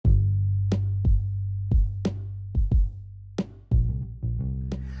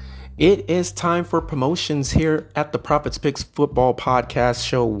It is time for promotions here at the Profits Picks Football Podcast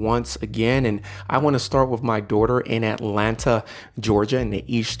Show once again. And I want to start with my daughter in Atlanta, Georgia, in the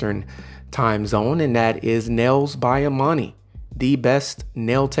Eastern time zone. And that is Nails by Amani, the best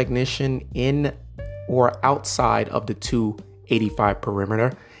nail technician in or outside of the 285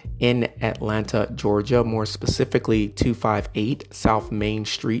 perimeter in Atlanta, Georgia, more specifically 258 South Main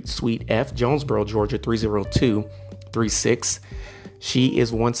Street, Suite F, Jonesboro, Georgia, 30236. She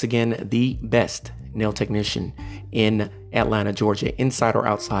is once again the best nail technician in Atlanta, Georgia, inside or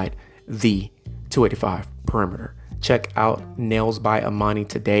outside the 285 perimeter. Check out Nails by Amani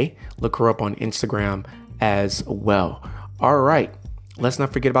today. Look her up on Instagram as well. All right, let's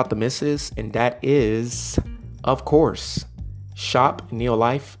not forget about the misses, and that is, of course,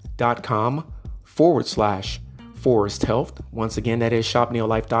 shopneolife.com/Forest Health. Once again, that is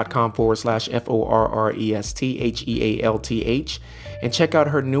shopneolife.com/FORRESTHEALTH. And check out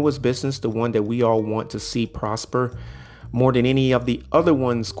her newest business, the one that we all want to see prosper more than any of the other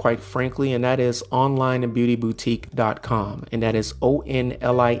ones, quite frankly, and that is onlinebeautyboutique.com. And that is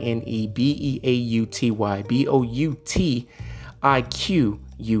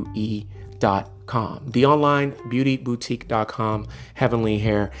onlinebeautyique.com. The onlinebeautyboutique.com, Heavenly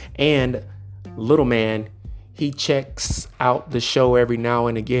Hair. And little man, he checks out the show every now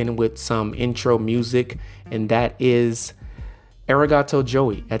and again with some intro music, and that is Arigato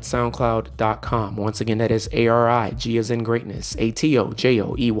Joey at SoundCloud.com. Once again, that is ARIG as in greatness,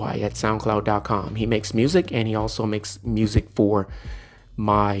 ATOJOEY at SoundCloud.com. He makes music, and he also makes music for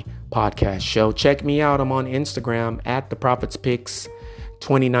my podcast show. Check me out. I'm on Instagram at The Profits Picks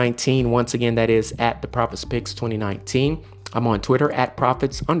 2019. Once again, that is at The Profits Picks 2019. I'm on Twitter at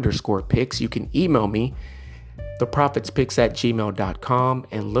Profits_Picks. You can email me, theprofitspicks@gmail.com,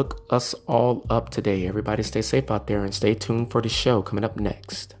 and look us all up today. Everybody stay safe out there and stay tuned for the show coming up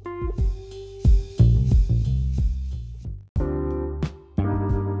next.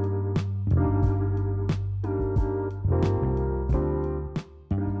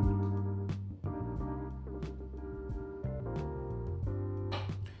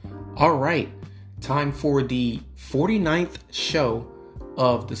 All right, time for the 49th show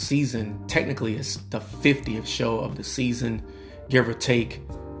of the season. Technically, it's the 50th show of the season, give or take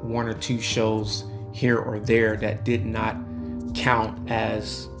one or two shows here or there that did not count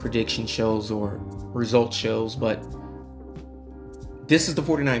as prediction shows or result shows, but this is the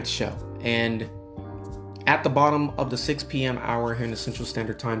 49th show. And at the bottom of the 6 p.m. hour here in the Central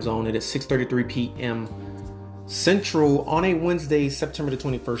Standard Time Zone, it is 6:33 p.m. Central on a Wednesday, September the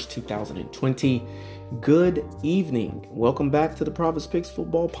 21st, 2020. Good evening. Welcome back to the Profits Picks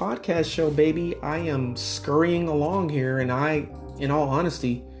Football Podcast Show, baby. I am scurrying along here, and I, in all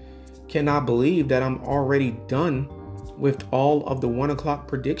honesty, cannot believe that I'm already done with all of the 1 o'clock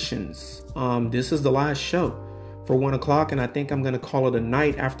predictions. This is the last show for 1 o'clock, and I think I'm going to call it a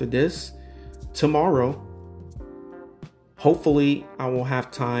night after this. Tomorrow, hopefully, I will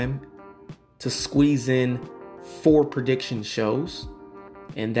have time to squeeze in 4 prediction shows,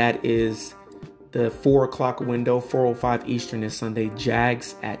 and that is the 4 o'clock window, 4:05 Eastern this Sunday,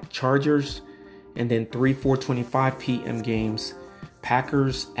 Jags at Chargers. And then 4:25 p.m. games,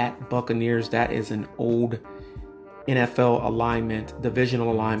 Packers at Buccaneers. That is an old NFL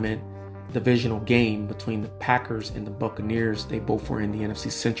divisional game between the Packers and the Buccaneers. They both were in the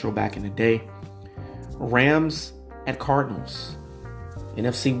NFC Central back in the day. Rams at Cardinals,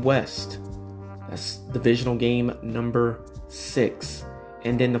 NFC West. That's divisional game number 6.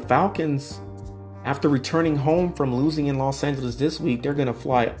 And then the Falcons, after returning home from losing in Los Angeles this week, they're going to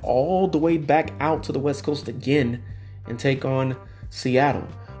fly all the way back out to the West Coast again and take on Seattle.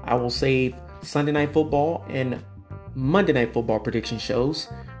 I will save Sunday Night Football and Monday Night Football prediction shows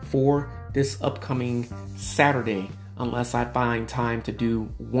for this upcoming Saturday, unless I find time to do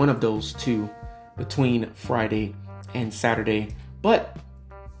one of those two between Friday and Saturday. But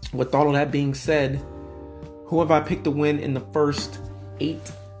with all of that being said, who have I picked to win in the first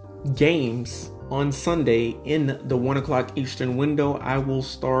 8 games on Sunday in the 1 o'clock Eastern window? I will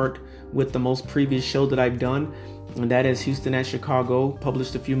start with the most previous show that I've done, and that is Houston at Chicago,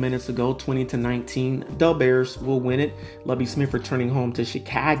 published a few minutes ago, 20-19. The Bears will win it. Lovie Smith returning home to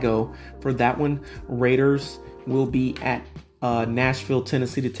Chicago for that one. Raiders will be at Nashville,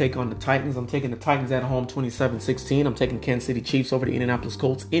 Tennessee to take on the Titans. I'm taking the Titans at home, 27-16. I'm taking Kansas City Chiefs over the Indianapolis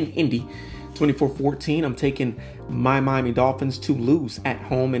Colts in Indy, 24-14. I'm taking my Miami Dolphins to lose at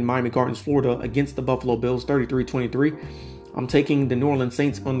home in Miami Gardens, Florida against the Buffalo Bills, 33-23. I'm taking the New Orleans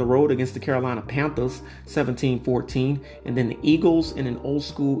Saints on the road against the Carolina Panthers, 17-14. And then the Eagles in an old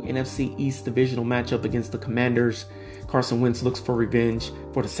school NFC East divisional matchup against the Commanders. Carson Wentz looks for revenge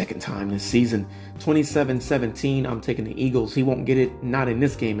for the second time this season. 27-17, I'm taking the Eagles. He won't get it, not in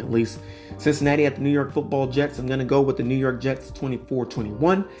this game at least. Cincinnati at the New York Football Jets. I'm going to go with the New York Jets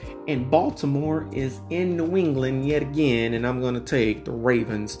 24-21. And Baltimore is in New England yet again, and I'm going to take the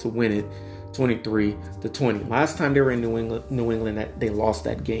Ravens to win it 23-20. Last time they were in New England that they lost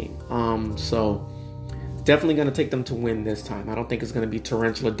that game. So definitely going to take them to win this time. I don't think it's going to be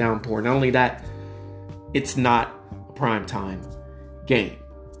torrential downpour. Not only that, it's not a prime time game.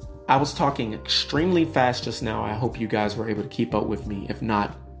 I was talking extremely fast just now. I hope you guys were able to keep up with me. If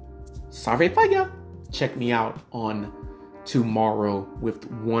not, sorry for ya. Check me out on tomorrow with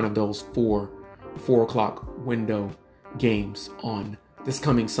one of those 4 o'clock window games on this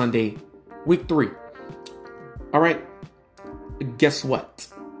coming Sunday, week 3. All right. Guess what?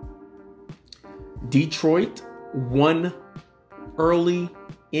 Detroit won early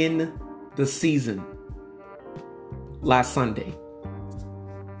in the season last Sunday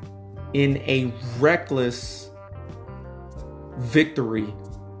in a reckless victory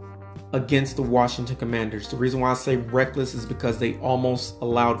against the Washington Commanders. The reason why I say reckless is because they almost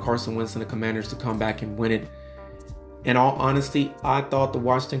allowed Carson Wentz and the Commanders to come back and win it. In all honesty, I thought the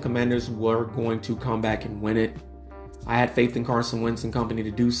Washington Commanders were going to come back and win it. I had faith in Carson Wentz and company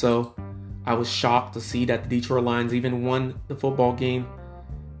to do so. I was shocked to see that the Detroit Lions even won the football game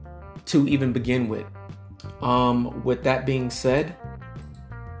to even begin with. With that being said,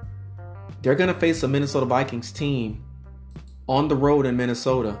 they're going to face a Minnesota Vikings team on the road in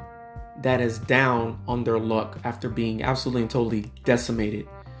Minnesota that is down on their luck after being absolutely and totally decimated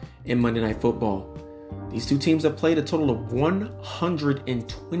in Monday Night Football. These two teams have played a total of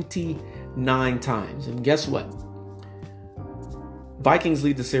 129 times. And guess what? Vikings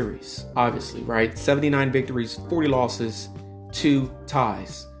lead the series, obviously, right? 79 victories, 40 losses, 2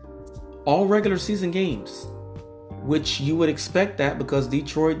 ties. All regular season games, which you would expect that because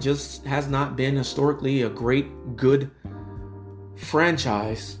Detroit just has not been historically a great, good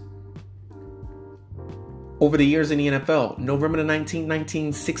franchise over the years in the NFL. November the 19th,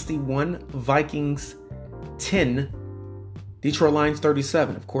 1961, Vikings 10, Detroit Lions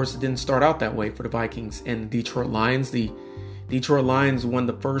 37. Of course, it didn't start out that way for the Vikings and the Detroit Lions. The Detroit Lions won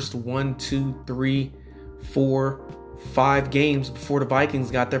the first 1, 2, 3, 4, 5 games before the Vikings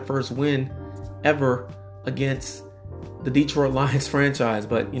got their first win ever against the Detroit Lions franchise.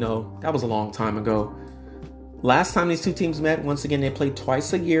 But, that was a long time ago. Last time these two teams met, once again, they played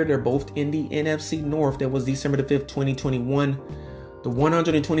twice a year. They're both in the NFC North. That was December the 5th, 2021. The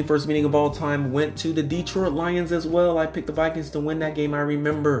 121st meeting of all time went to the Detroit Lions as well. I picked the Vikings to win that game. I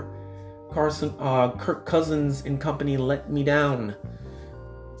remember Kirk Cousins and company let me down.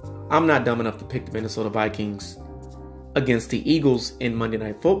 I'm not dumb enough to pick the Minnesota Vikings against the Eagles in Monday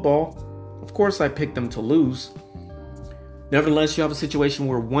Night Football. Of course, I picked them to lose. Nevertheless, you have a situation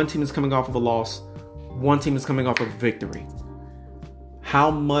where one team is coming off of a loss, one team is coming off of a victory.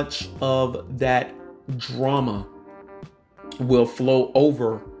 How much of that drama will flow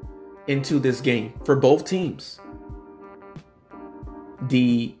over into this game for both teams?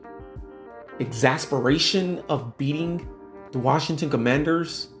 The exasperation of beating the Washington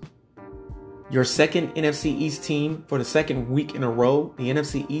Commanders, your second NFC East team for the second week in a row. The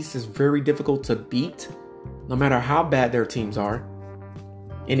NFC East is very difficult to beat, no matter how bad their teams are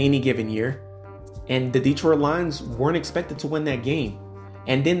in any given year. And the Detroit Lions weren't expected to win that game.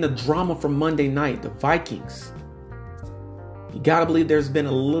 And then the drama from Monday night, the Vikings. You got to believe there's been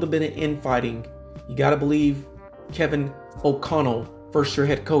a little bit of infighting. You got to believe Kevin O'Connell, first-year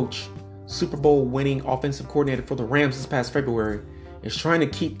head coach, Super Bowl winning offensive coordinator for the Rams this past February, is trying to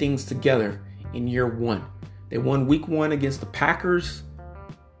keep things together in year one. They won week 1 against the Packers.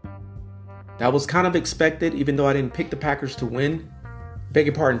 That was kind of expected, even though I didn't pick the Packers to win. Beg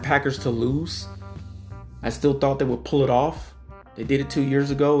your pardon, Packers to lose. I still thought they would pull it off. They did it 2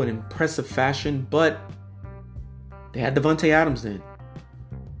 years ago in impressive fashion, but they had Devontae Adams then.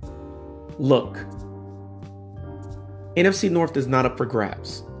 Look, NFC North is not up for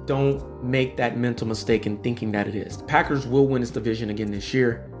grabs. Don't make that mental mistake in thinking that it is. The Packers will win this division again this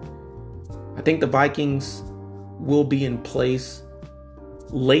year. I think the Vikings will be in place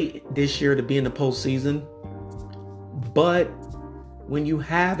late this year to be in the postseason. But when you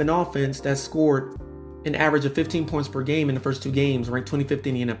have an offense that scored an average of 15 points per game in the first 2 games, ranked 25th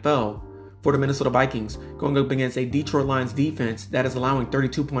in the NFL for the Minnesota Vikings, going up against a Detroit Lions defense that is allowing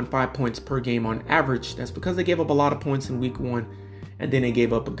 32.5 points per game on average, that's because they gave up a lot of points in week 1, and then they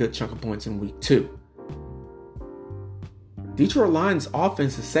gave up a good chunk of points in week 2. Detroit Lions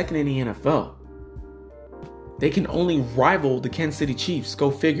offense is second in the NFL. They can only rival the Kansas City Chiefs.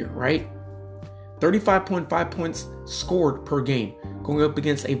 Go figure, right? 35.5 points scored per game, going up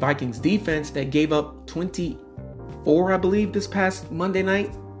against a Vikings defense that gave up 24, I believe, this past Monday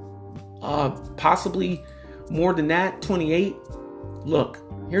night. Possibly more than that, 28. Look,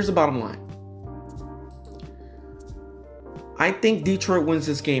 here's the bottom line. I think Detroit wins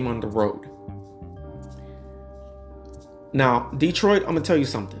this game on the road. Now, Detroit, I'm going to tell you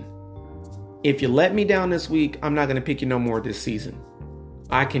something. If you let me down this week, I'm not going to pick you no more this season.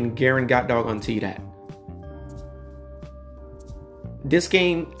 I can guarantee that. This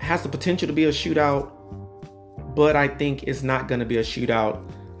game has the potential to be a shootout, but I think it's not going to be a shootout.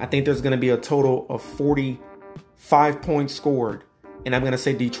 I think there's going to be a total of 45 points scored, and I'm going to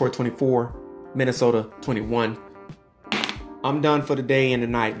say Detroit 24, Minnesota 21. I'm done for the day and the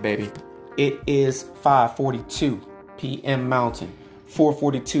night, baby. It is 5:42 p.m. Mountain,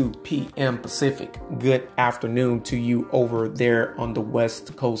 4:42 p.m. Pacific. Good afternoon to you over there on the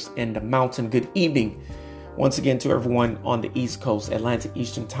West Coast and the Mountain. Good evening once again to everyone on the East Coast, Atlantic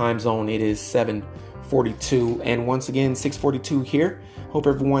Eastern Time Zone. It is 7:42 and once again 6:42 here. Hope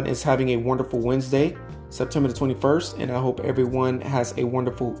everyone is having a wonderful Wednesday, September the 21st, and I hope everyone has a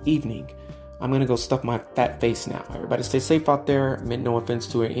wonderful evening. I'm going to go stuff my fat face now. Everybody stay safe out there. Meant no offense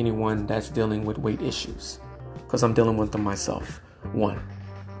to anyone that's dealing with weight issues, because I'm dealing with them myself. 1.